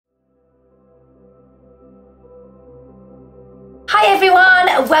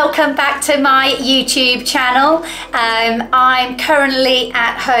Welcome back to my YouTube channel. I'm currently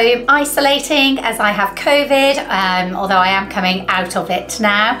at home isolating as I have COVID, although I am coming out of it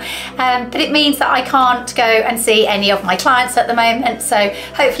now. But it means that I can't go and see any of my clients at the moment. So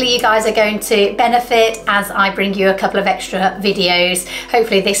hopefully you guys are going to benefit as I bring you a couple of extra videos,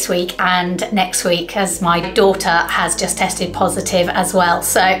 hopefully this week and next week, as my daughter has just tested positive as well.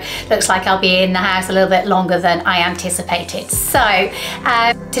 So looks like I'll be in the house a little bit longer than I anticipated. So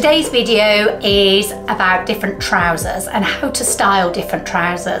today's video is about different trousers and how to style different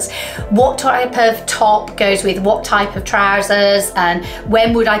trousers. What type of top goes with what type of trousers, and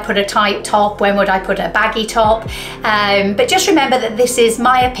when would I put a tight top, when would I put a baggy top. But just remember that this is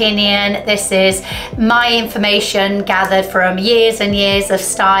my opinion, this is my information gathered from years and years of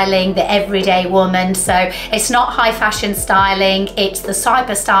styling the everyday woman. So it's not high fashion styling, it's the type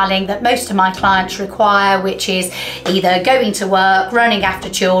of styling that most of my clients require, which is either going to work, running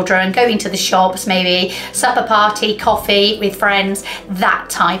after children, going to the shops, maybe supper party, coffee with friends, that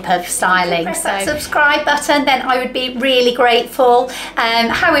type of styling. Press that subscribe button, then I would be really grateful.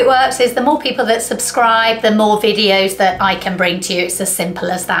 How it works is the more people that subscribe, the more videos that I can bring to you. It's as simple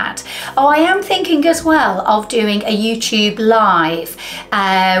as that. Oh, I am thinking as well of doing a YouTube live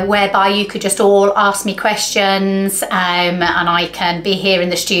whereby you could just all ask me questions and I can be here in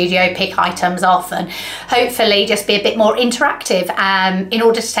the studio, pick items off, and hopefully just be a bit more interactive. In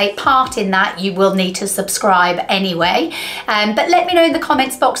order to take part in that, you will need to subscribe anyway. But let me know in the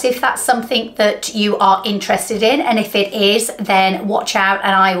comments box if that's something that you are interested in, and if it is, then watch out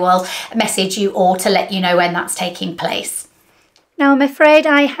and I will message you all to let you know when that's taking place. Now, I'm afraid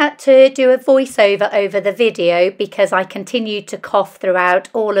I had to do a voiceover over the video because I continued to cough throughout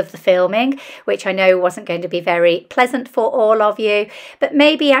all of the filming, which I know wasn't going to be very pleasant for all of you, but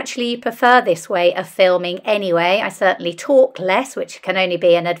maybe actually you prefer this way of filming anyway. I certainly talk less, which can only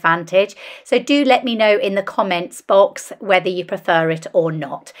be an advantage. So do let me know in the comments box whether you prefer it or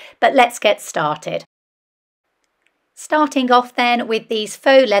not. But let's get started. Starting off then with these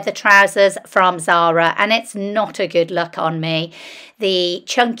faux leather trousers from Zara, and it's not a good look on me. The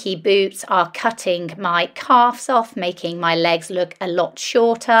chunky boots are cutting my calves off, making my legs look a lot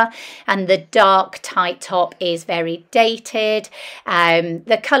shorter, and the dark tight top is very dated.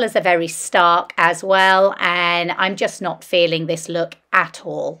 The colours are very stark as well, and I'm just not feeling this look at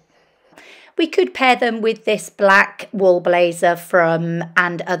all. We could pair them with this black wool blazer from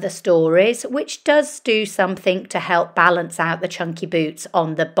And Other Stories, which does do something to help balance out the chunky boots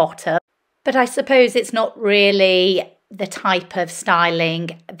on the bottom. But I suppose it's not really the type of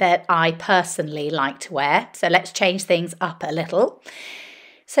styling that I personally like to wear. So let's change things up a little.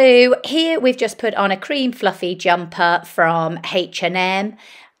 So here we've just put on a cream fluffy jumper from H&M.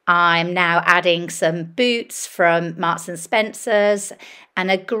 I'm now adding some boots from Marks and Spencer's and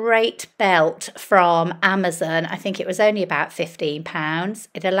a great belt from Amazon. I think it was only about £15.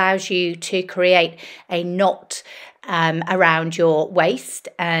 It allows you to create a knot around your waist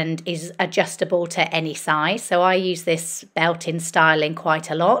and is adjustable to any size. So I use this belt in styling quite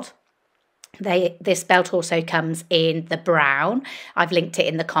a lot. This belt also comes in the brown. I've linked it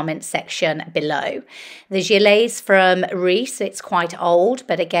in the comments section below. The gilet's from Reese. It's quite old,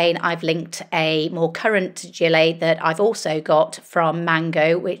 but again, I've linked a more current gilet that I've also got from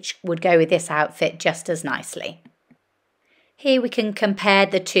Mango, which would go with this outfit just as nicely. Here we can compare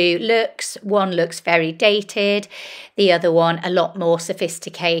the two looks. One looks very dated, the other one a lot more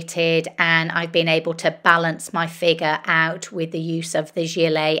sophisticated, and I've been able to balance my figure out with the use of the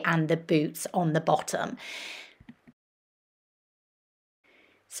gilet and the boots on the bottom.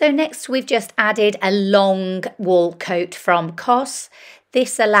 So next we've just added a long wool coat from COS.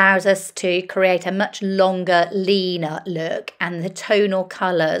 This allows us to create a much longer, leaner look, and the tonal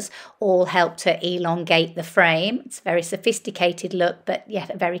colours all help to elongate the frame. It's a very sophisticated look, but yet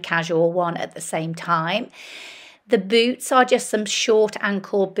a very casual one at the same time. The boots are just some short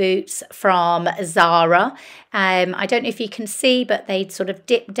ankle boots from Zara. I don't know if you can see, but they sort of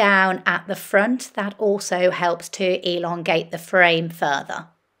dip down at the front. That also helps to elongate the frame further.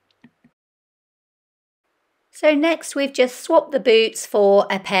 So next we've just swapped the boots for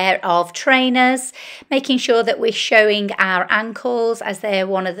a pair of trainers, making sure that we're showing our ankles as they're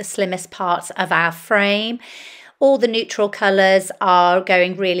one of the slimmest parts of our frame. All the neutral colours are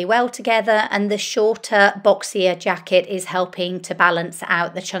going really well together, and the shorter, boxier jacket is helping to balance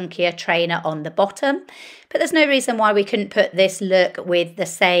out the chunkier trainer on the bottom. But there's no reason why we couldn't put this look with the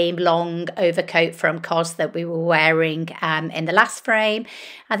same long overcoat from COS that we were wearing in the last frame.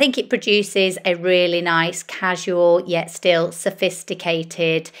 I think it produces a really nice, casual, yet still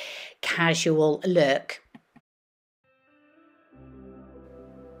sophisticated, casual look.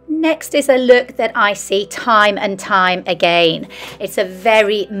 Next is a look that I see time and time again. It's a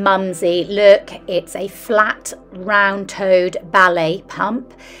very mumsy look. It's a flat, round-toed ballet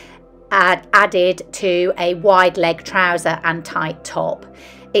pump added to a wide leg trouser and tight top.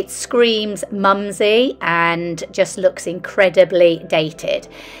 It screams mumsy and just looks incredibly dated,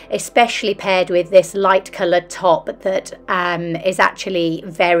 especially paired with this light coloured top that is actually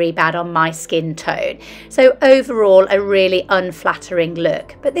very bad on my skin tone. So overall, a really unflattering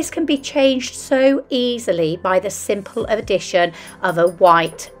look, but this can be changed so easily by the simple addition of a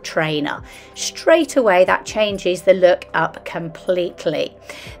white trainer. Straight away, that changes the look up completely.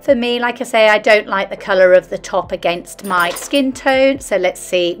 For me, like I say, I don't like the colour of the top against my skin tone, so let's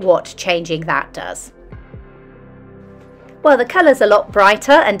see what changing that does. Well, the colour's a lot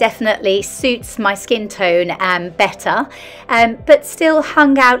brighter and definitely suits my skin tone better, but still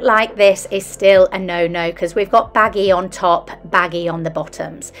hung out like this is still a no-no because we've got baggy on top, baggy on the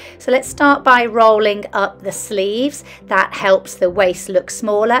bottoms. So let's start by rolling up the sleeves. That helps the waist look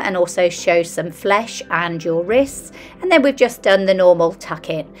smaller and also shows some flesh and your wrists. And then we've just done the normal tuck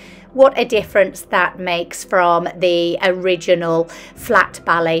in. What a difference that makes from the original flat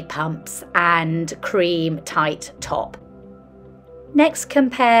ballet pumps and cream tight top. Next,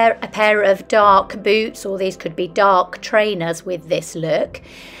 compare a pair of dark boots, or these could be dark trainers with this look,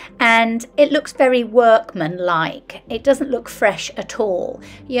 and it looks very workmanlike. It doesn't look fresh at all.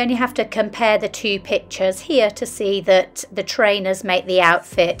 You only have to compare the two pictures here to see that the trainers make the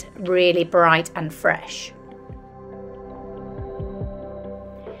outfit really bright and fresh.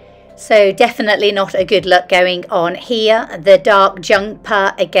 So definitely not a good look going on here. The dark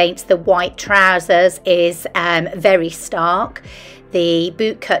jumper against the white trousers is very stark. The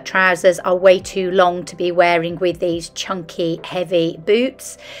bootcut trousers are way too long to be wearing with these chunky, heavy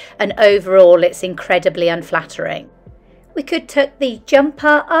boots, and overall it's incredibly unflattering. We could tuck the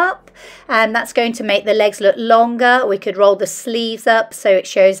jumper up, and that's going to make the legs look longer. We could roll the sleeves up so it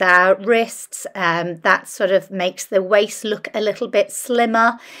shows our wrists. That sort of makes the waist look a little bit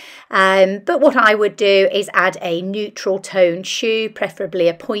slimmer. But what I would do is add a neutral tone shoe, preferably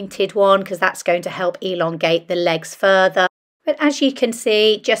a pointed one, because that's going to help elongate the legs further. But as you can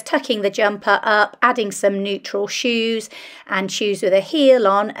see, just tucking the jumper up, adding some neutral shoes and shoes with a heel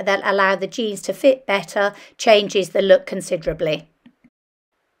on that allow the jeans to fit better, changes the look considerably.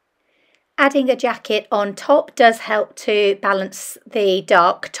 Adding a jacket on top does help to balance the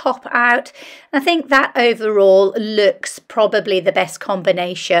dark top out. I think that overall looks probably the best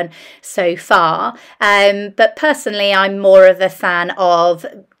combination so far. But personally, I'm more of a fan of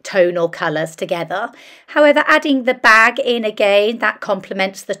tonal colours together. However, adding the bag in again, that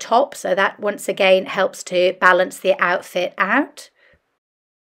complements the top, so that once again helps to balance the outfit out.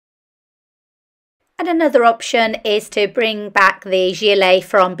 And another option is to bring back the gilet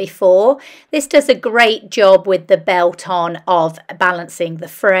from before. This does a great job with the belt on of balancing the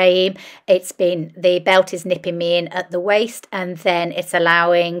frame. The belt is nipping me in at the waist, and then it's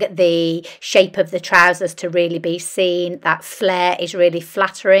allowing the shape of the trousers to really be seen. That flare is really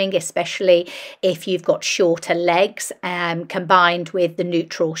flattering, especially if you've got shorter legs. Combined with the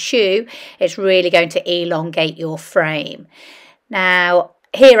neutral shoe, it's really going to elongate your frame. Now,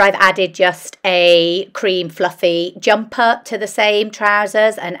 here I've added just a cream fluffy jumper to the same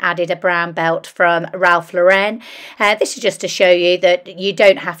trousers and added a brown belt from Ralph Lauren. This is just to show you that you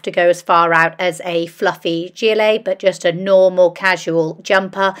don't have to go as far out as a fluffy gilet, but just a normal casual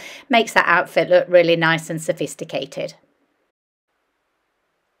jumper makes that outfit look really nice and sophisticated.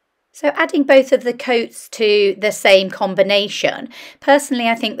 So adding both of the coats to the same combination, personally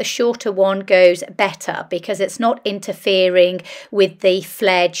I think the shorter one goes better because it's not interfering with the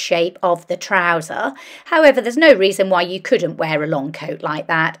flared shape of the trouser. However, there's no reason why you couldn't wear a long coat like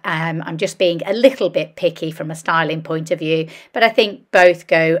that. I'm just being a little bit picky from a styling point of view, but I think both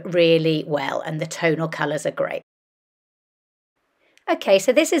go really well and the tonal colours are great. Okay,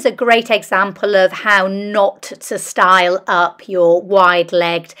 so this is a great example of how not to style up your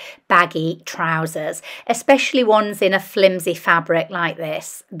wide-legged baggy trousers, especially ones in a flimsy fabric like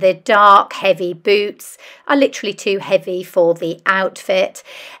this. The dark, heavy boots are literally too heavy for the outfit.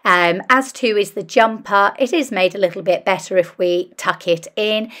 As too is the jumper. It is made a little bit better if we tuck it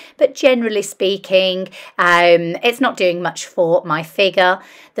in, but generally speaking, it's not doing much for my figure.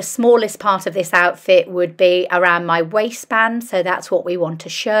 The smallest part of this outfit would be around my waistband, so that's that's what we want to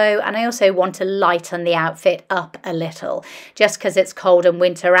show. And I also want to lighten the outfit up a little. Just because it's cold and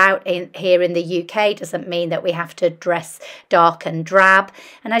winter out here in the UK doesn't mean that we have to dress dark and drab.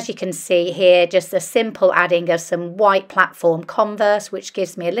 And as you can see here, just a simple adding of some white platform Converse, which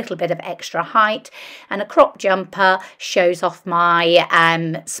gives me a little bit of extra height, and a crop jumper shows off my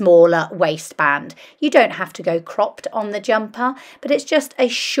smaller waistband. You don't have to go cropped on the jumper, but it's just a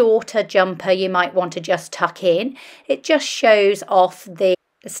shorter jumper you might want to just tuck in. It just shows off the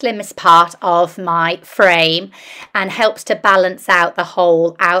slimmest part of my frame and helps to balance out the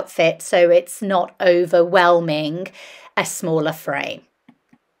whole outfit so it's not overwhelming a smaller frame.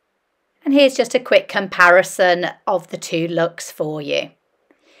 And here's just a quick comparison of the two looks for you.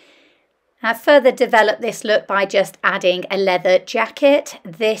 I've further developed this look by just adding a leather jacket.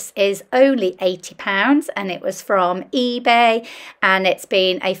 This is only £80 and it was from eBay, and it's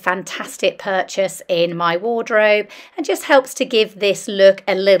been a fantastic purchase in my wardrobe and just helps to give this look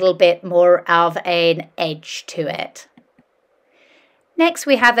a little bit more of an edge to it. Next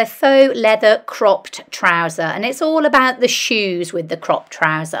we have a faux leather cropped trouser, and it's all about the shoes with the cropped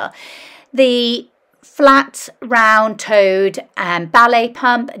trouser. The flat round-toed ballet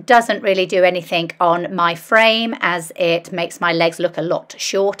pump doesn't really do anything on my frame, as it makes my legs look a lot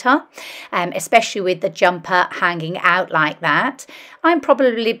shorter, especially with the jumper hanging out like that. I'm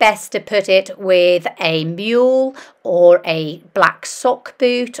probably best to put it with a mule or a black sock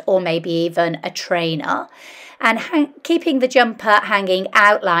boot, or maybe even a trainer. And keeping the jumper hanging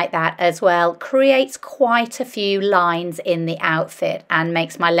out like that as well creates quite a few lines in the outfit and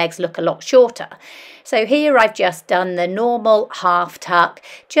makes my legs look a lot shorter. So here I've just done the normal half tuck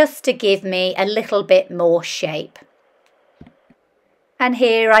just to give me a little bit more shape. And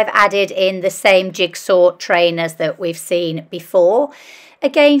here I've added in the same jigsaw trainers that we've seen before.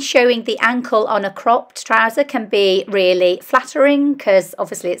 Again, showing the ankle on a cropped trouser can be really flattering because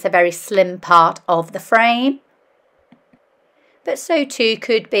obviously it's a very slim part of the frame. But so too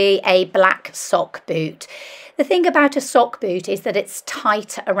could be a black sock boot. The thing about a sock boot is that it's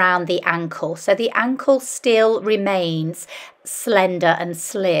tight around the ankle, so the ankle still remains slender and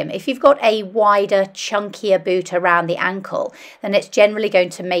slim. If you've got a wider, chunkier boot around the ankle, then it's generally going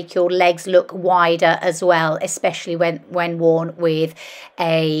to make your legs look wider as well, especially when worn with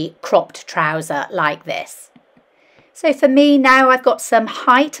a cropped trouser like this. So for me now, I've got some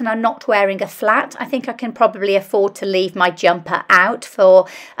height and I'm not wearing a flat. I think I can probably afford to leave my jumper out for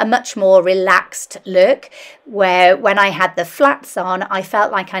a much more relaxed look, where when I had the flats on, I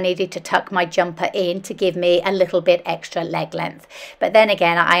felt like I needed to tuck my jumper in to give me a little bit extra leg length. But then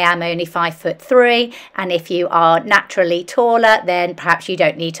again, I am only 5'3", and if you are naturally taller, then perhaps you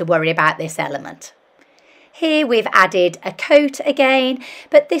don't need to worry about this element. Here we've added a coat again,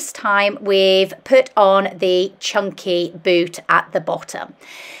 but this time we've put on the chunky boot at the bottom.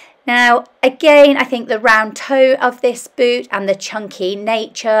 Now, again, I think the round toe of this boot and the chunky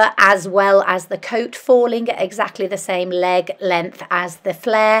nature, as well as the coat falling at exactly the same leg length as the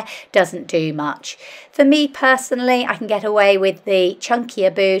flare, doesn't do much. For me personally, I can get away with the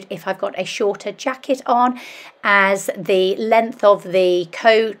chunkier boot if I've got a shorter jacket on, as the length of the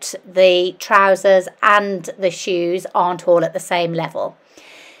coat, the trousers and the shoes aren't all at the same level.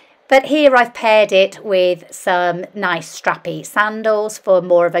 But here I've paired it with some nice strappy sandals for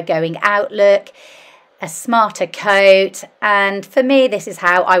more of a going out look, a smarter coat, and for me this is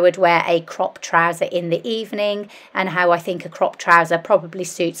how I would wear a crop trouser in the evening, and how I think a crop trouser probably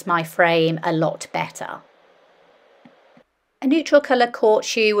suits my frame a lot better. A neutral colour court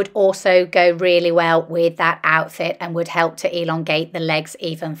shoe would also go really well with that outfit and would help to elongate the legs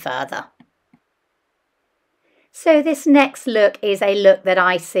even further. So this next look is a look that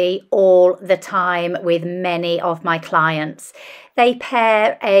I see all the time with many of my clients. They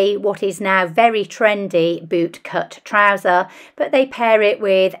pair what is now very trendy boot cut trouser, but they pair it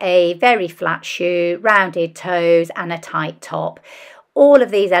with a very flat shoe, rounded toes and a tight top. All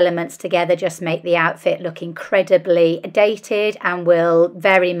of these elements together just make the outfit look incredibly dated and will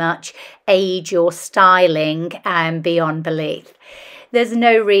very much age your styling beyond belief. There's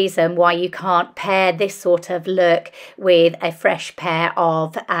no reason why you can't pair this sort of look with a fresh pair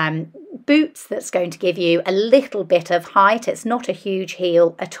of boots that's going to give you a little bit of height. It's not a huge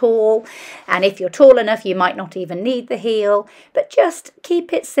heel at all, and if you're tall enough you might not even need the heel, but just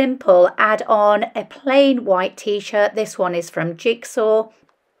keep it simple. Add on a plain white t-shirt. This one is from Jigsaw,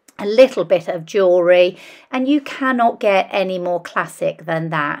 a little bit of jewellery, and you cannot get any more classic than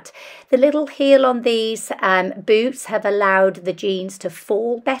that. The little heel on these boots have allowed the jeans to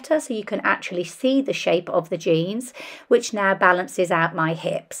fall better, so you can actually see the shape of the jeans, which now balances out my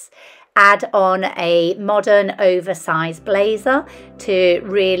hips. add on a modern oversized blazer to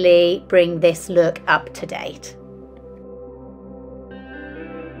really bring this look up to date.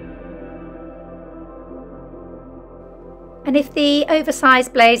 And if the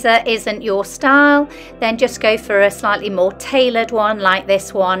oversized blazer isn't your style, then just go for a slightly more tailored one like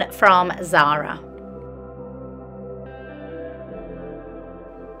this one from Zara.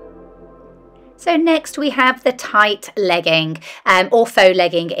 So next we have the tight legging, or faux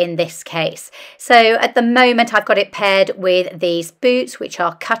legging in this case. So at the moment I've got it paired with these boots which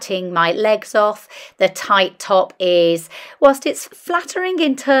are cutting my legs off. The tight top is, whilst it's flattering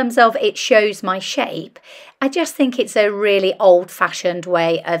in terms of it shows my shape, I just think it's a really old-fashioned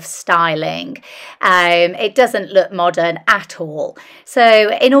way of styling. It doesn't look modern at all.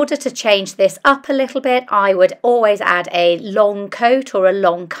 So in order to change this up a little bit, I would always add a long coat or a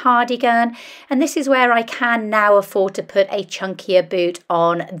long cardigan. And this is where I can now afford to put a chunkier boot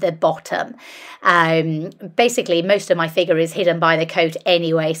on the bottom. Basically, most of my figure is hidden by the coat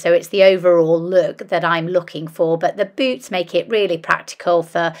anyway, so it's the overall look that I'm looking for. But the boots make it really practical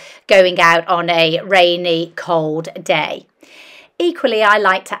for going out on a rainy, cold day. Equally, I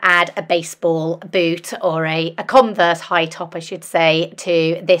like to add a baseball boot or a Converse high top, I should say,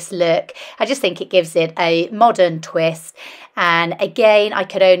 to this look. I just think it gives it a modern twist. And again, I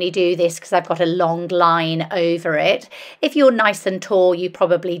could only do this because I've got a long line over it. If you're nice and tall, you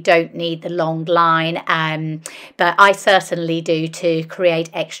probably don't need the long line, but I certainly do to create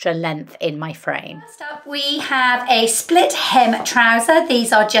extra length in my frame. Next up, we have a split hem trouser.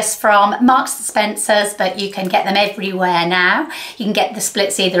 These are just from Marks & Spencer's, but you can get them everywhere now. You can get the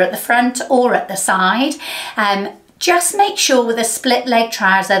splits either at the front or at the side. Just make sure with a split leg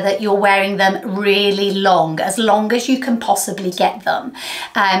trouser that you're wearing them really long as you can possibly get them.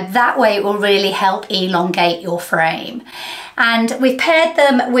 That way it will really help elongate your frame. And we've paired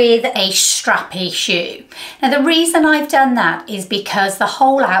them with a strappy shoe. Now the reason I've done that is because the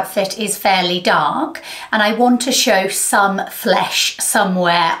whole outfit is fairly dark and I want to show some flesh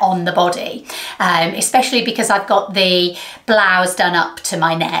somewhere on the body, especially because I've got the blouse done up to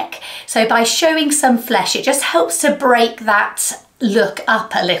my neck. So by showing some flesh, it just helps to break that look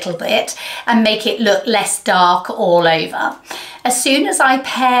up a little bit and make it look less dark all over. As soon as I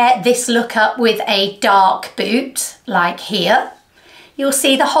pair this look up with a dark boot, like here, you'll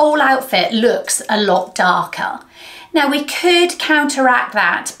see the whole outfit looks a lot darker. Now we could counteract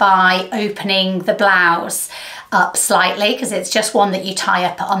that by opening the blouse up slightly because it's just one that you tie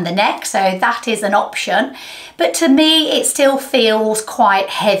up on the neck, so that is an option. But to me, it still feels quite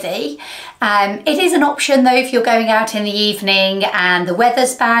heavy. It is an option though if you're going out in the evening and the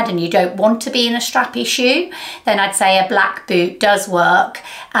weather's bad and you don't want to be in a strappy shoe, then I'd say a black boot does work.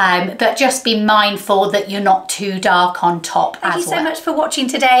 But just be mindful that you're not too dark on top as well. Thank you so much for watching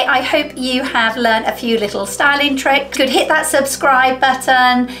today. I hope you have learned a few little styling tricks. If you could hit that subscribe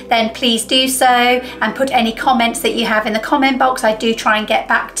button, then please do so, and put any comments that you have in the comment box. I do try and get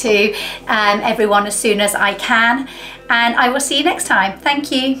back to everyone as soon as I can, and I will see you next time.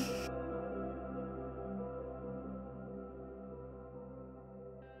 Thank you.